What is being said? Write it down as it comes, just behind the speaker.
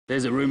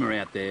There's a rumour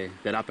out there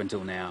that up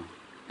until now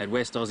had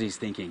West Aussies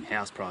thinking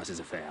house prices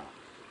are foul.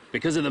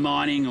 Because of the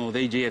mining or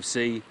the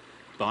GFC,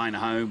 buying a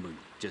home would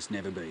just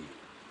never be.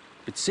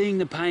 But seeing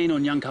the pain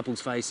on young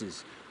couples'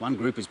 faces, one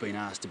group has been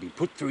asked to be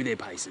put through their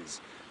paces.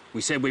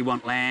 We said we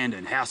want land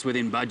and house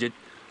within budget,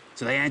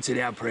 so they answered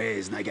our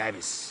prayers and they gave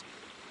us...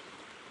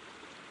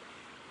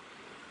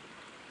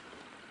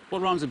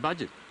 What rhymes with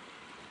budget?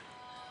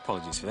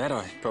 Apologies for that,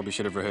 I probably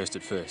should have rehearsed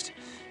it first.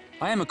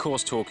 I am of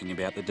course talking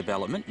about the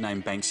development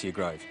named Banksia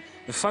Grove.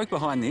 The folk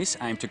behind this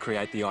aim to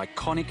create the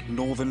iconic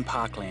Northern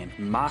Parkland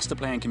master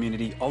plan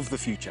community of the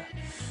future.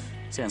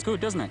 Sounds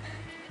good, doesn't it?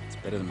 It's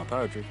better than my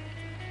poetry.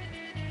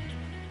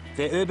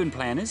 Their urban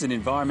planners and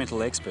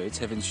environmental experts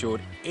have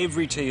ensured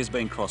every T has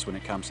been crossed when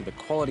it comes to the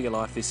quality of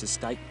life this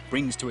estate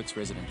brings to its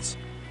residents.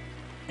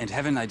 And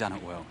haven't they done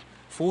it well?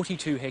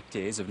 42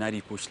 hectares of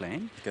native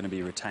bushland is going to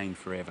be retained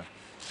forever.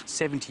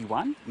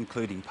 71,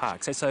 including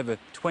parks. That's over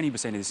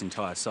 20% of this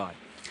entire site.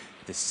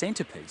 The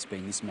centrepiece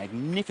being this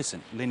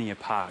magnificent linear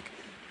park,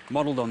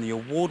 modelled on the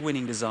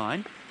award-winning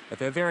design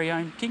of our very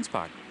own Kings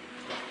Park.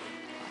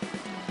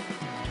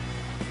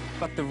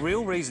 But the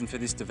real reason for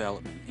this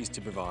development is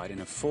to provide an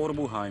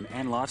affordable home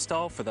and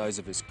lifestyle for those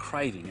of us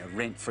craving a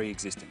rent-free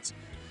existence.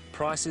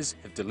 Prices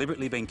have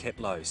deliberately been kept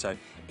low, so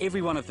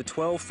every one of the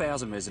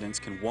 12,000 residents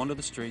can wander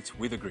the streets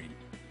with a grin.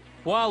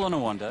 While on a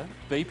wander,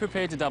 be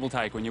prepared to double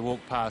take when you walk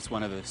past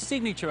one of the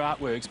signature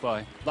artworks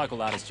by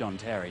local artist John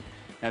Terry.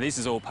 Now this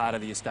is all part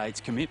of the estate's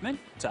commitment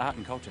to art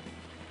and culture.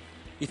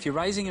 If you're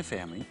raising a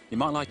family, you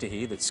might like to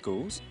hear that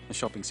schools, a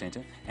shopping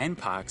centre and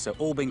parks are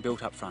all being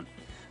built up front.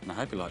 And I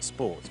hope you like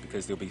sports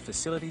because there'll be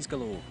facilities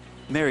galore.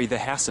 Mary, the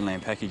house and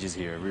land packages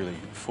here are really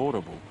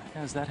affordable.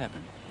 How does that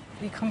happen?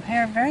 We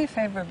compare very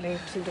favourably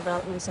to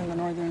developments in the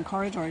Northern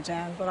Corridor,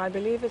 Jan, but I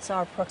believe it's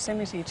our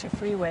proximity to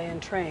freeway and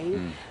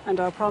train and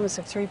our promise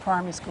of 3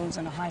 primary schools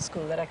and a high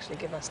school that actually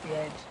give us the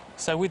edge.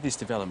 So with this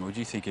development, would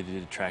you think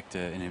it'd attract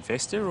an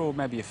investor or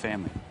maybe a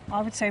family?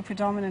 I would say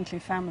predominantly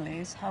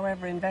families.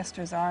 However,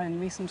 investors are in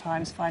recent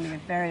times finding it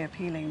very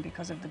appealing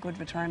because of the good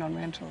return on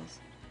rentals.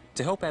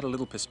 To help add a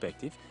little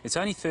perspective, it's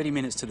only 30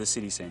 minutes to the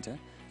city centre,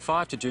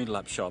 5 to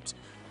Joondalup shops.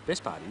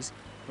 Best part is,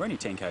 we're only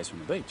 10 k's from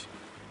the beach.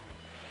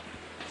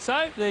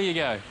 So, there you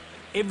go.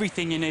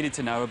 Everything you needed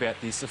to know about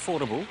this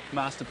affordable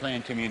master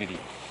plan community.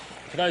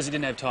 For those who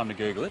didn't have time to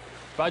Google it,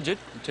 budget,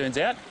 it turns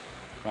out,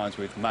 rhymes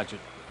with mudget.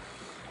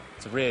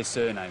 It's a rare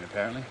surname,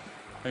 apparently.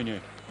 Who knew?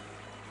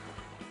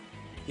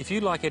 If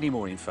you'd like any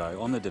more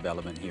info on the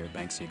development here at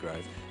Banksia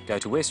Grove, go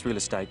to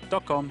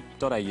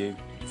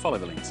westrealestate.com.au, follow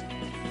the links.